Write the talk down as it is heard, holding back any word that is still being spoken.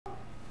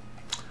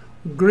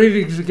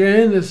Greetings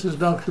again. This is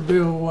Dr.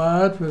 Bill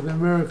White with the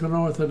American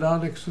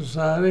Orthodontic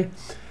Society,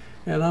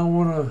 and I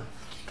want to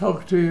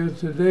talk to you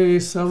today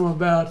some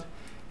about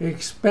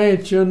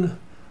expansion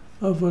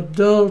of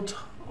adult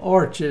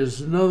arches.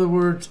 In other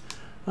words,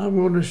 I'm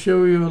going to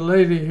show you a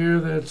lady here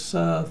that's,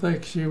 I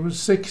think she was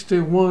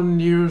 61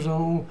 years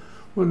old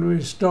when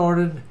we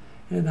started,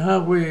 and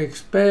how we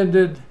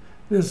expanded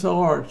this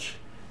arch.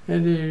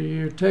 And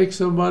you take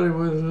somebody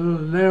with little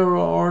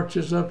narrow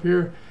arches up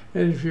here,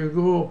 and if you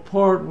go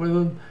apart with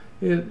them,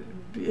 it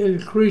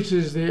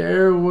increases the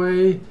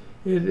airway,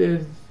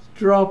 it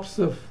drops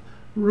the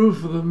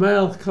roof of the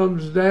mouth,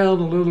 comes down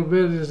a little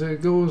bit as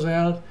it goes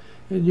out,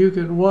 and you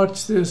can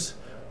watch this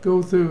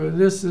go through.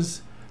 And there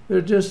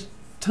are just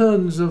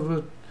tons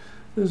of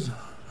there's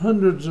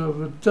hundreds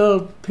of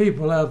adult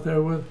people out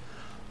there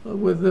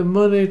with the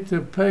money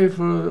to pay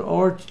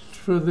for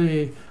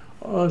the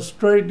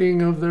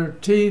straightening of their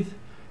teeth,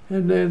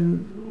 and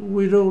then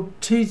we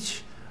don't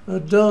teach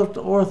adult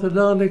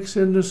orthodontics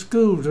in the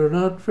schools, or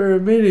not very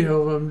many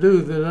of them do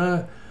that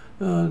I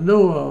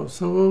know of.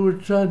 So we're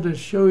trying to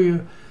show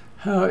you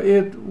how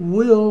it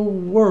will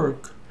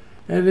work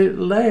and it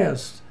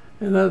lasts.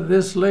 And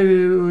this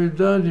lady that we've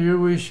done here,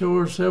 we show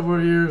her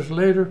several years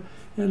later,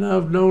 and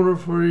I've known her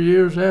for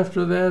years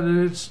after that,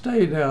 and it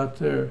stayed out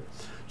there.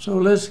 So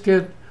let's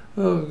get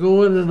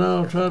going, and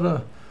I'll try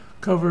to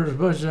cover as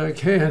much as I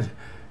can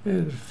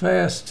and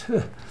fast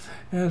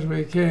as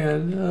we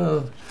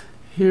can.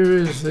 Here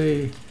is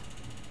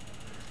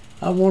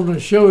I want to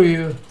show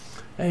you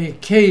a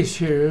case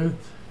here.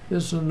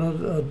 This is an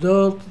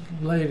adult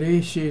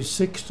lady. She's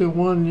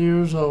 61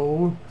 years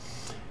old,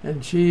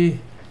 and she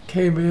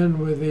came in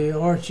with the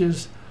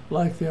arches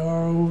like they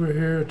are over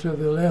here to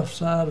the left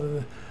side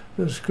of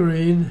the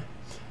screen.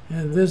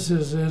 And this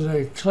is in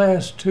a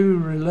class 2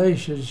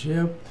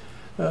 relationship.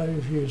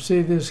 If you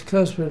see this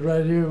cuspid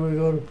right here, we're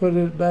going to put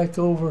it back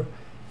over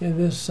in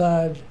this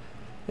side,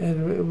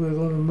 and we're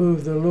going to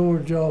move the lower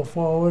jaw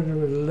forward,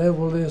 and we'll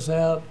level this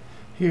out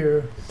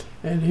here.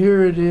 And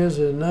here it is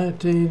in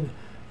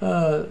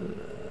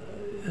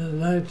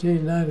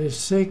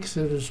 1996,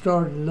 and it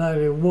started in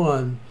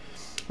 91.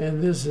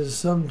 And this is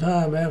some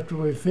time after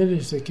we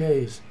finished the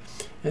case.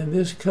 And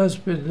this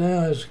cuspid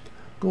now is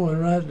going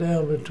right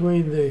down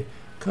between the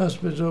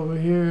cuspids over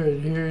here,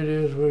 and here it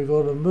is. We're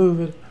going to move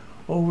it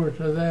over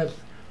to that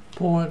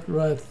point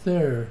right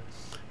there.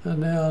 And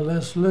now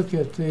let's look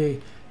at the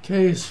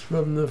case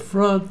from the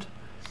front,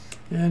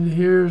 and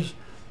here's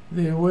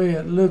the way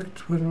it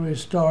looked when we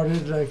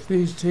started. Like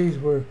these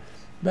teeth were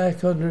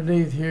back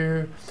underneath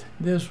here.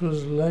 This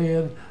was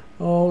laying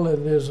all,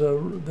 and there's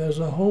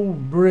a whole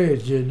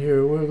bridge in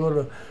here. We're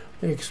going to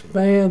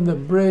expand the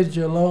bridge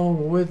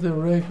along with the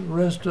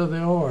rest of the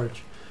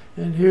arch.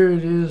 And here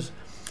it is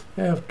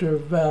after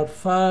about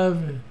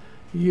 5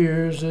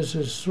 years. This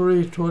is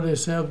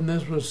 327.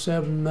 This was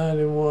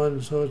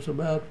 791, so it's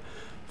about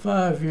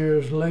 5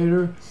 years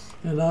later.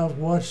 And I've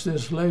watched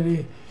this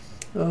lady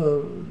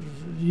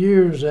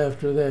years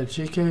after that.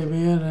 She came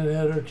in and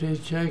had her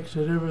teeth checked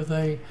and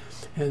everything,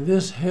 and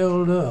this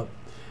held up.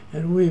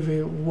 And we've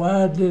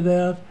widened it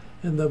out,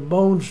 and the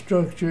bone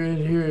structure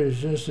in here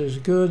is just as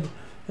good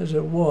as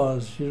it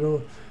was. You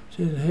know,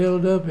 it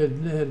held up.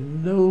 It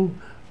had no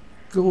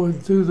going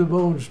through the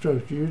bone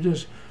structure. You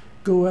just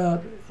go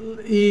out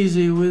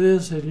easy with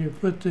this, and you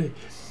put the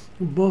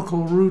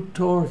buccal root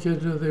torque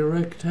into the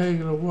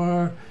rectangular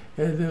wire,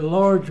 and the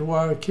large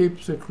wire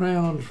keeps the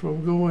crowns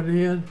from going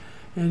in,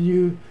 and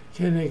you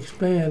can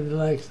expand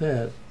like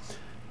that.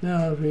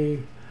 Now if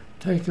we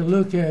take a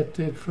look at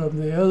it from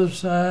the other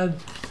side,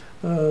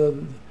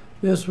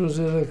 this was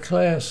in a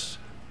class,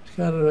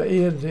 kind of an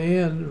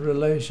end-to-end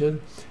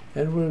relation,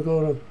 and we're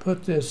going to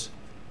put this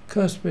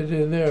cuspid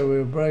in there.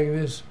 We'll bring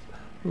this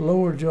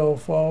lower jaw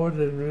forward,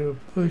 and we'll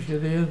push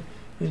it in,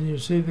 and you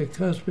see the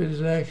cuspid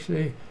is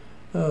actually,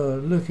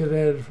 looking at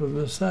it from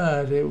the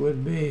side, it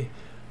would be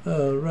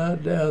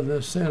right down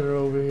the center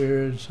over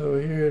here. And so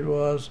here it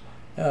was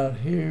out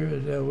here,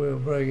 and then we'll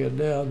bring it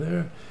down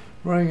there,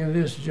 bringing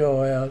this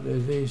jaw out,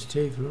 and these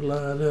teeth will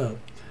line up.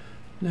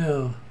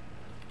 Now,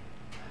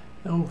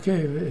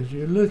 okay, as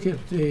you look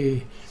at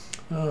the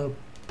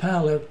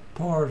palate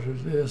part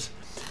of this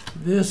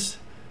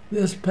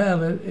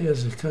palate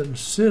is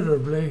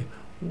considerably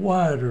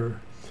wider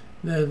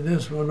than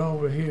this one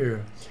over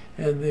here,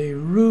 and the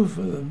roof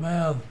of the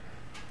mouth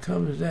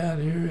comes down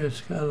here.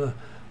 It's kind of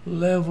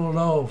leveled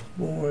off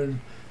more and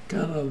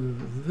kind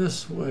of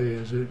this way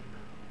as it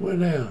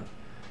went out.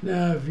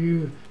 Now if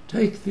you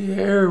take the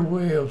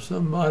airway of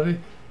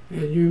somebody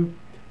and you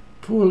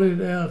pull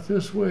it out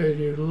this way, and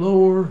you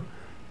lower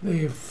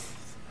the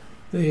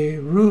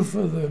roof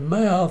of the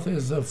mouth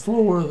is the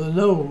floor of the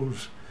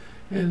nose,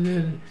 and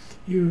then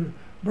you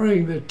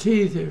bring the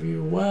teeth, if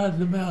you widen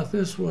the mouth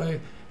this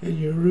way and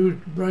you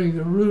bring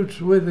the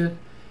roots with it,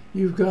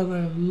 you've got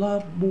a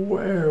lot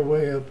more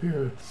airway up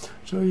here.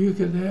 So you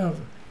can have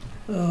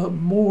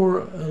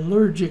more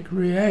allergic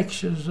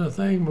reactions to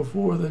things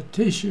before the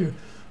tissue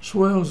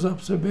swells up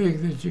so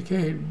big that you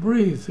can't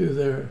breathe through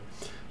there.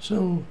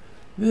 So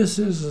this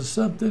is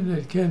something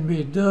that can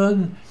be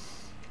done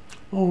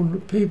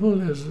on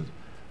people as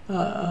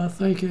I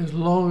think as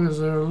long as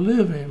they're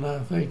living. I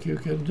think you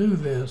can do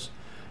this.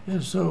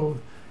 And so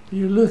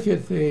you look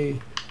at the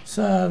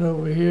side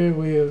over here,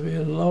 we have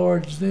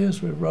enlarged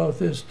this, we brought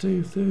this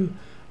tooth through.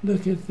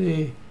 Look at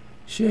the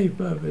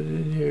shape of it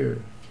in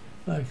here,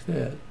 like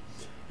that.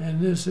 And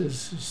this is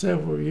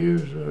several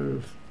years,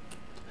 or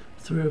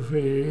 2 or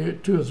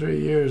 3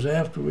 years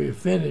after we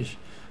finish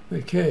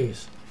the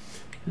case.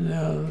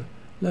 Now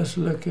let's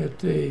look at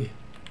the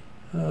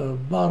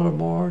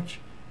bottom arch,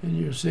 and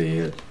you see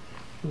it.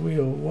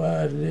 We'll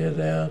widen it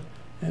out,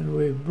 and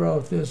we've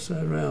brought this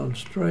around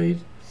straight.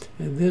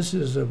 And this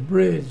is a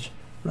bridge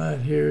right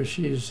here.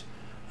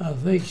 I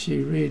think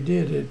she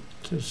redid it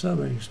to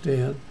some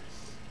extent.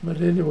 But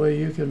anyway,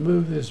 you can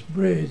move this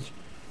bridge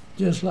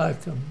just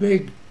like a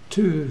big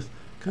tooth,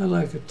 kind of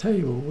like a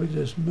table. We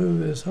just move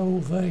this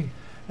whole thing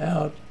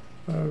out,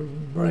 or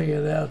bring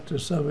it out to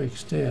some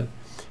extent.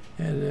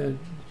 And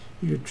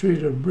you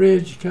treat a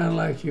bridge kind of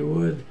like you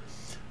would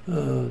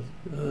a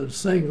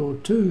single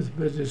tooth,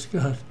 but it's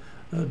got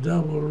a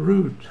double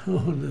root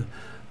on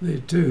the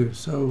tooth.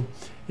 So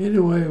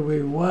anyway,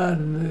 we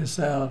widen this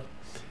out,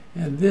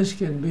 and this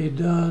can be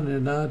done,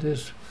 and I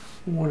just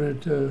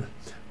wanted to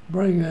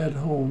bring that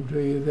home to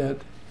you,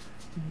 that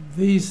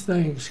these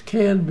things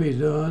can be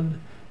done,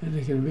 and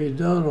it can be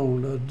done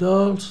on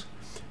adults,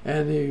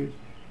 and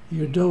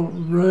you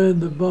don't ruin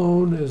the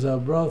bone. As I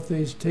brought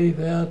these teeth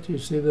out, you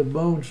see the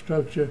bone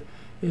structure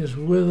is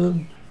with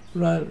them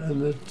right at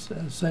the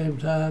same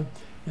time.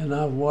 And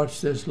I've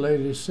watched this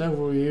lady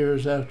several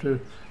years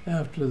after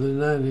the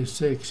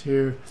 96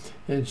 here,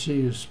 and she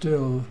is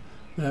still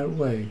that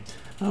way.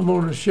 I'm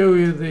going to show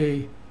you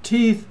the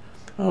teeth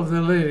of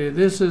the lady.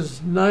 This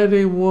is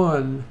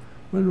 91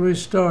 when we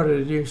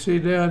started. You can see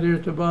down here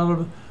at the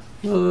bottom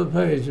of the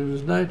page. It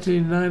was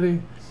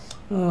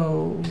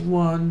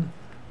 1991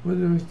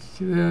 when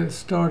we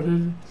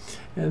started.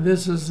 And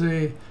this is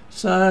the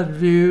side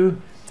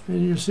view.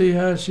 And you see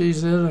how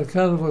she's in a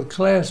kind of a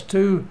class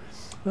 2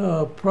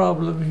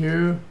 problem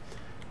here.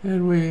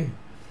 And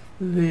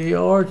the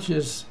arch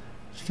is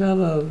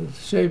kind of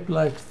shaped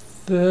like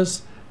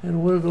this.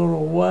 And we're going to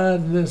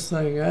widen this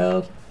thing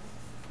out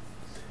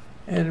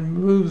and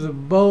move the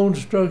bone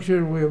structure,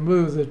 and we'll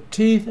move the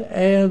teeth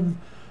and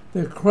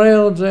the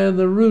crowns and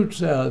the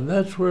roots out. And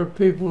that's where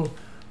people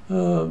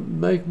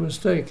make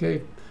mistakes.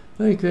 They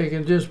think they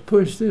can just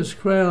push this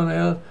crown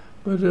out,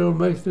 but it'll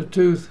make the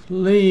tooth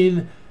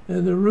lean,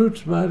 and the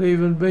roots might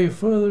even be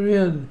further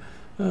in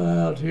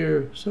out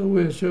here. So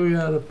we'll show you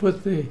how to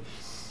put the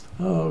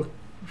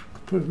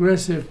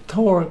progressive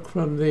torque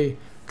from the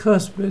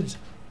cuspids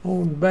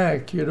on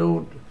back. You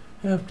don't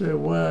have to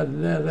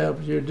widen that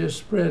out, you just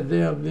spread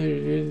them.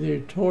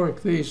 You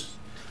torque these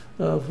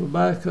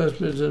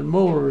bicuspids and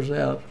molars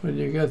out when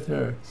you get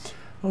there.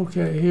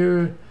 Okay,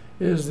 here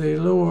is the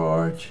lower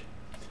arch.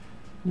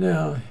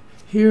 Now,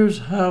 here's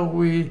how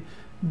we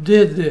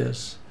did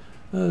this.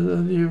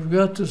 You've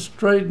got to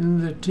straighten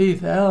the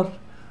teeth out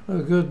a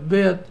good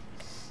bit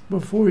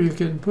before you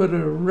can put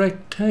a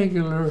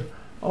rectangular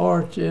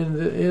arch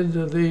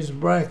into these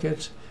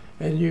brackets,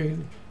 and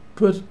you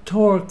put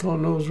torque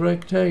on those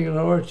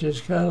rectangular arches,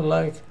 kind of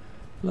like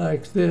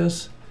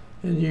this,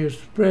 and you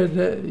spread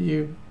that,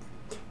 you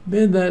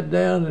bend that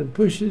down and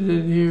push it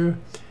in here,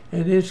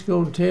 and it's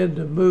going to tend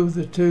to move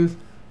the tooth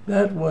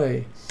that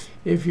way.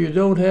 If you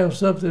don't have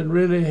something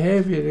really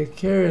heavy to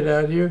carry it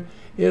out here,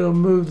 it'll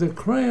move the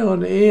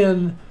crown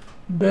in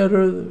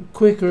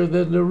quicker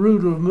than the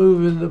root will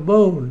move in the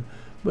bone.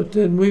 But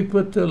then we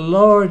put the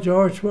large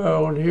arch wire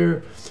on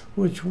here,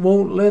 which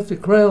won't let the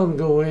crown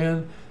go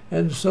in,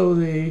 and so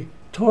the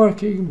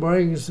torquing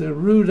brings the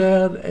root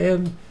out,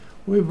 and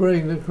we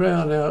bring the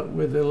crown out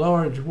with the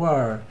large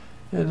wire.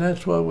 And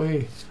that's what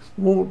we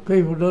want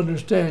people to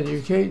understand.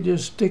 You can't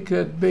just stick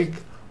that big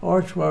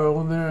arch wire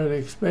on there and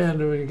expand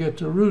them and get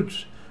the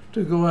roots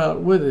to go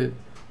out with it.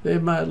 They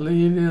might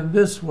lean in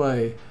this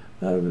way.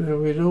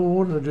 We don't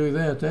want to do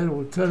that. That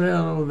would cut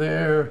out on the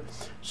air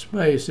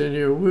space in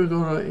here. We're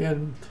going to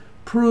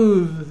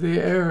improve the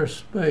air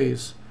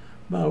space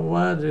by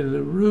widening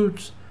the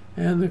roots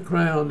and the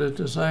crown at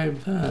the same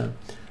time.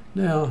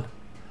 Now,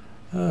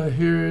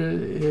 here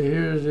it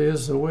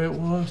is the way it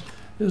was.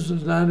 This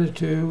is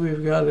 92.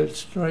 We've got it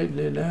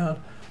straightening out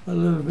a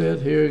little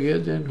bit here,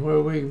 getting to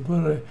where we can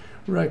put a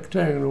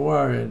rectangular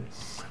wire in.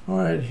 All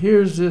right,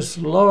 here's this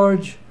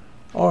large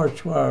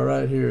arch wire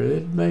right here.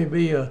 It may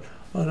be an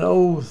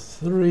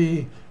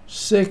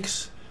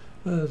 036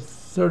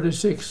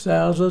 36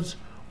 thousandths,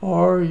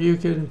 or you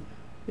can,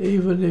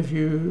 even if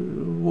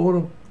you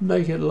want to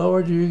make it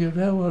larger, you can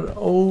have an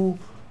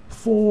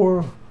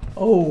 040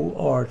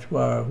 arch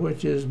wire,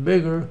 which is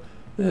bigger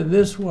than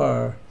this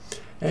wire.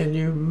 And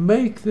you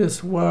make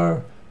this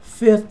wire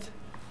fit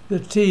the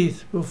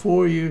teeth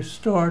before you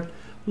start,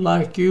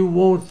 like you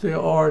want the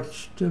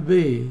arch to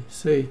be.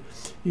 See,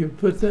 you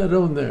put that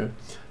on there.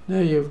 Now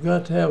you've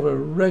got to have a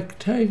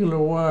rectangular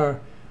wire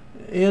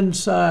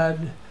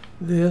inside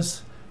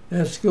this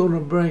that's going to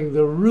bring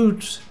the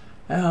roots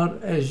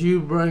out as you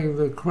bring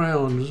the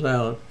crowns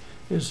out.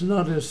 It's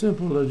not as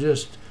simple as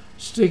just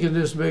sticking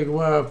this big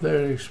wire up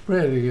there and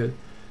spreading it.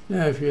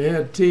 Now, if you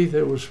had teeth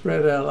that were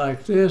spread out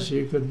like this,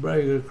 you could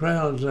bring the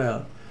crowns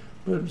out.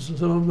 But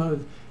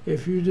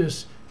if you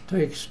just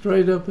take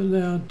straight up and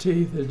down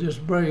teeth and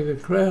just bring the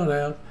crown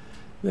out,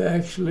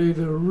 actually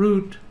the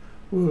root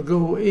will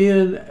go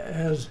in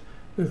as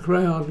the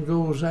crown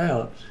goes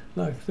out,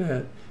 like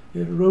that.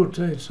 It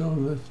rotates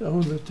on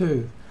the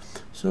tooth.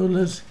 So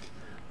let's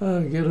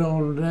get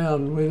on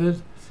down with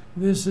it.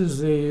 This is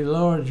the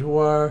large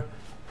wire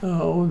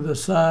on the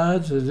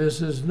sides, and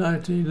this is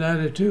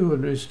 1992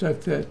 when we stuck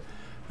that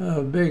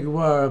big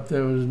wire up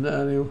there. It was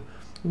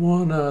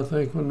 91, I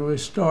think, when we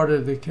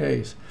started the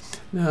case.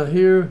 Now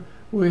here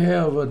we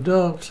have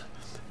adults.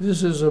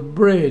 This is a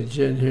bridge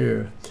in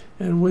here,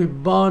 and we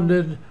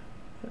bonded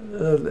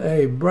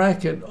a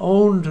bracket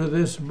onto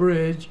this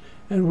bridge,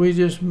 and we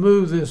just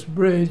move this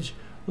bridge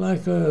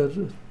like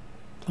a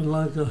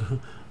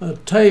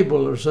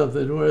table or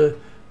something, where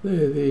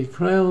the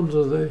crowns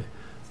of the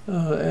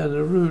and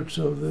the roots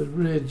of the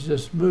bridge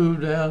just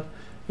moved out.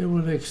 It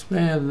will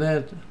expand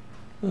that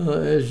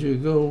as you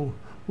go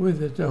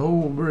with it, the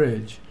whole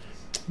bridge.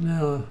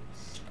 Now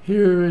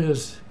here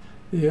is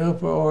the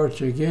upper arch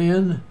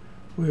again.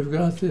 We've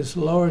got this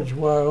large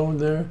wire on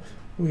there.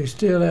 We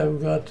still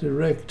haven't got the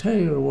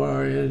rectangular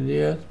wire in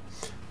yet.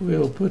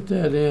 We'll put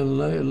that in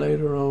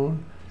later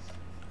on.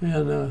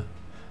 And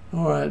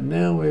all right,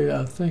 now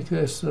I think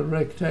that's the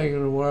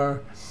rectangular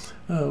wire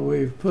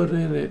we've put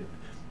in it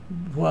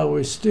while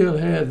we still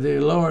had the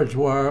large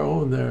wire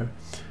on there.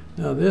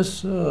 Now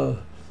this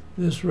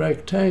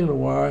rectangular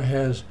wire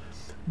has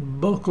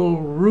buccal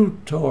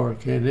root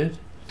torque in it,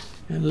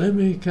 and let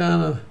me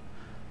kind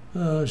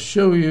of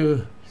show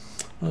you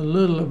a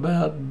little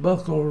about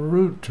buccal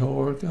root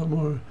torque. I'm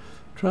going to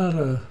try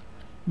to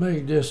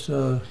make just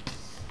a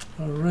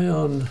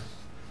round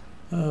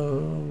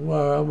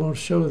wire. I'm going to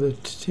show the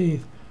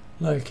teeth,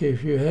 like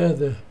if you had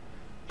the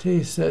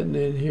teeth sitting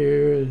in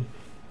here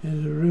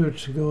and the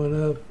roots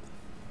going up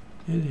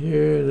in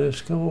here, and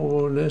let's come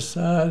over on this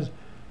side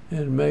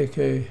and make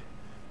a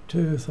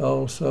tooth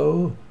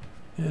also,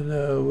 and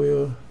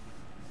we'll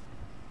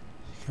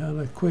kind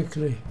of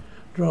quickly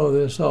draw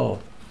this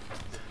off.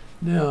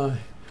 Now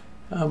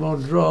I'm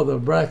going to draw the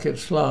bracket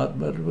slot,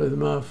 but with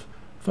my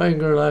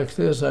finger like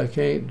this I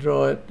can't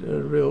draw it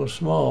real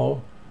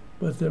small,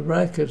 but the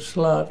bracket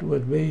slot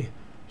would be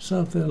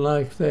something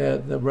like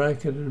that. The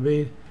bracket would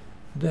be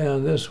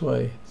down this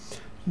way.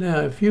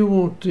 Now if you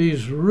want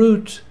these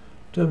roots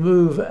to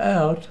move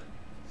out,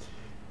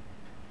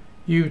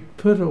 you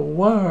put a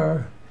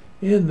wire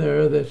in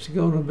there that's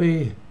going to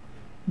be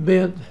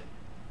bent,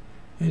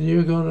 and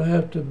you're going to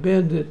have to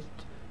bend it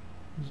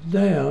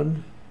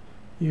down.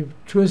 You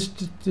twist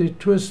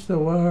the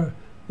wire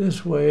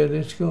this way, and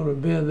it's going to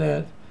bend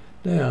that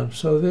down.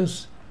 So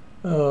this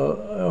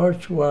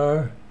arch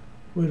wire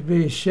would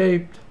be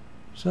shaped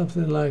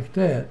something like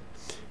that,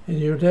 and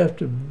you'd have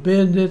to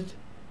bend it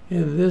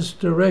in this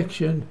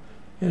direction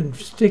and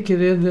stick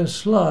it in this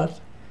slot,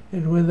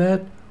 and when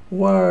that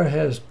wire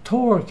has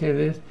torque in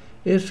it,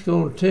 it's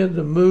going to tend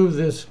to move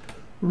this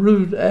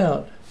root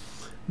out.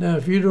 Now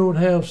if you don't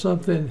have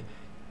something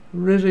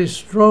really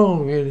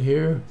strong in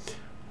here,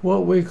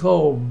 what we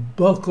call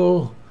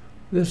buccal,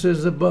 this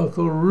is the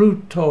buccal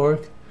root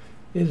torque,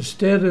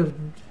 instead of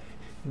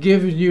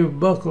giving you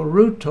buccal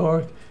root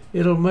torque,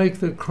 it'll make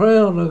the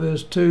crown of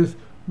this tooth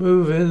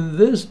move in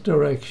this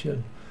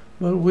direction.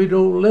 But we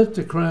don't let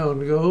the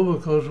crown go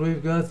because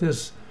we've got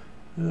this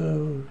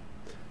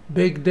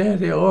big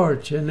daddy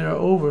arch in there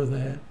over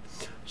that.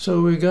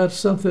 So we got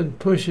something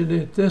pushing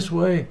it this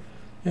way,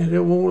 and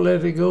it won't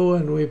let it go,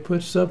 and we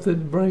put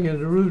something bringing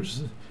the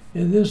roots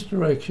in this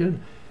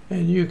direction,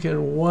 and you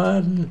can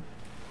widen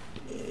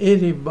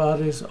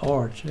anybody's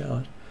arch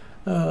out.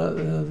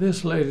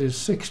 This lady is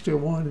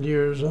 61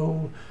 years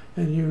old,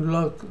 and you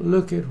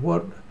look at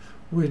what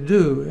we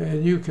do,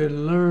 and you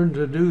can learn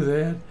to do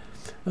that.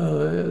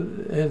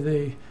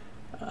 And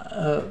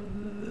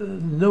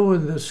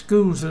knowing the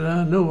schools that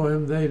I know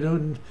of, they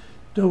don't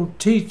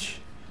teach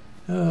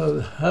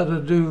how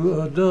to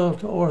do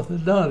adult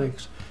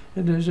orthodontics,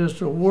 and there's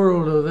just a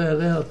world of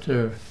that out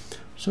there.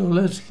 So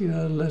let's get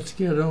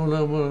on.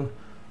 I'm going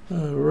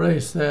to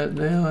erase that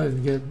now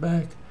and get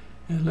back,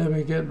 and let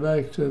me get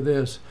back to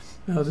this.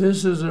 Now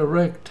this is a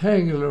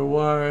rectangular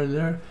wire in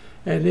there,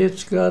 and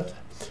it's got,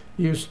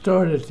 you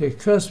start at the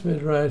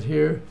cuspid right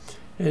here,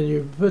 and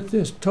you put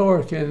this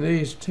torque in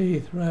these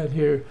teeth right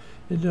here,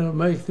 and it'll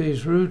make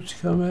these roots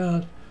come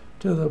out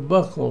to the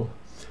buccal.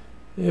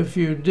 If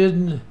you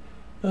didn't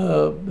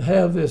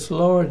have this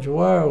large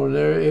wire on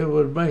there, it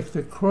would make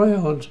the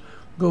crowns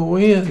go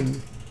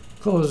in,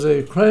 because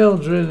the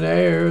crowns are in the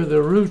air,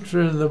 the roots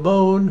are in the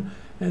bone,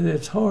 and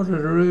it's harder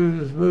to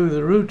move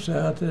the roots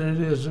out than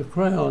it is the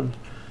crown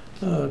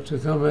to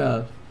come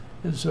out.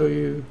 And so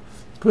you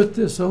put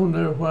this on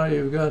there while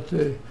you've got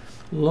the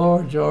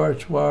large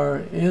arch wire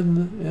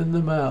in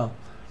the mouth.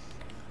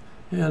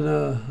 And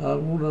I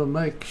want to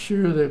make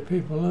sure that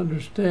people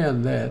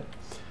understand that.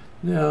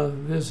 Now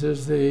this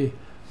is the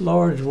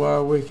large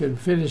wire. We can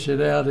finish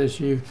it out as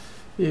you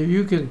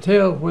can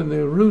tell when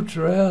the roots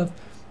are out.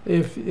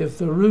 If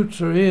the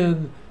roots are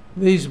in,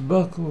 these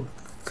buccal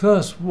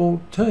cusps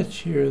won't touch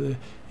here.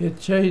 It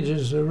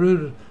changes the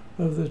root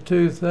of the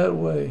tooth that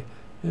way.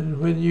 And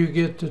when you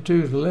get the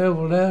tooth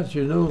leveled out,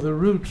 you know the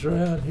roots are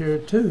out here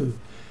too.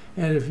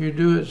 And if you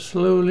do it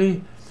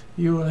slowly,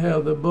 you will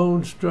have the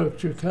bone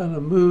structure kind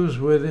of moves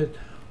with it.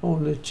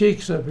 On the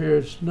cheeks up here,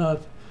 it's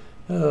not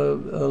a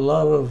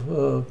lot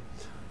of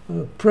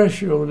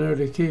pressure on there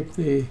to keep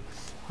the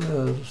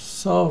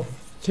soft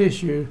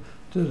tissue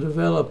to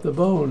develop the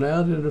bone.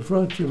 Out in the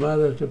front, you might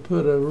have to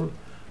put a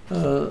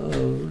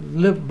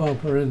lip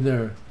bumper in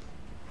there.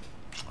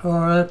 All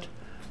right,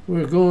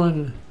 we're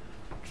going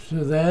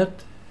to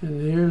that,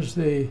 and here's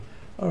a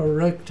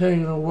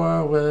rectangular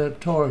wire with a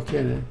torque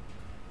in it.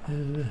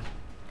 And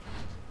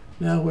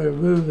now we're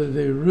moving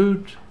the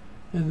root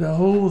and the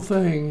whole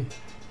thing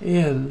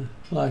in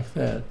like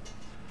that.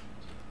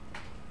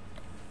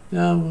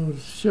 Now I'm going to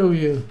show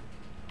you,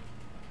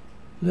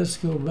 let's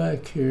go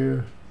back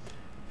here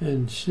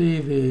and see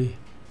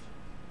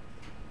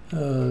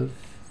the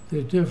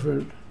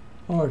different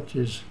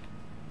arches.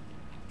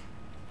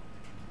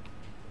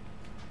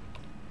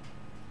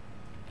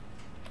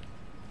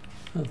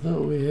 I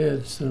thought we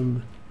had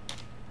some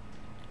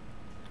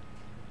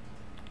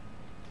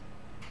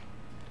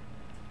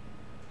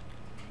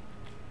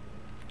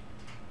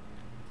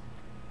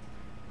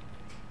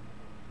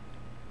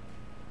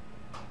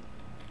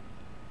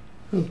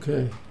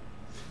okay.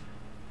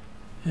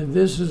 And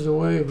this is the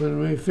way when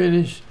we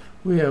finish,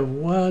 we have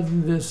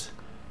widened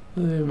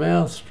the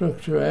mouth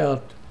structure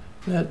out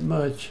that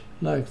much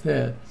like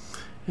that.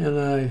 And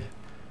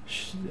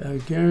I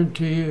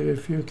guarantee you,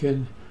 if you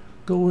can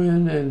go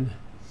in and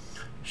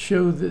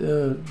show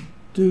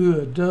do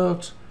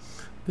adults,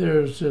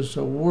 there's just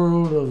a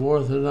world of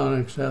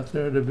orthodontics out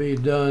there to be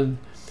done,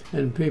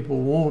 and people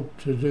want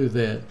to do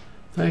that.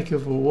 Thank you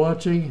for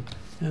watching,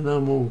 and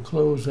I'm going to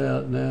close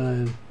out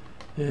now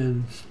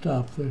and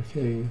stop the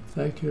recording.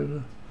 Thank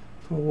you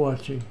for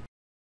watching.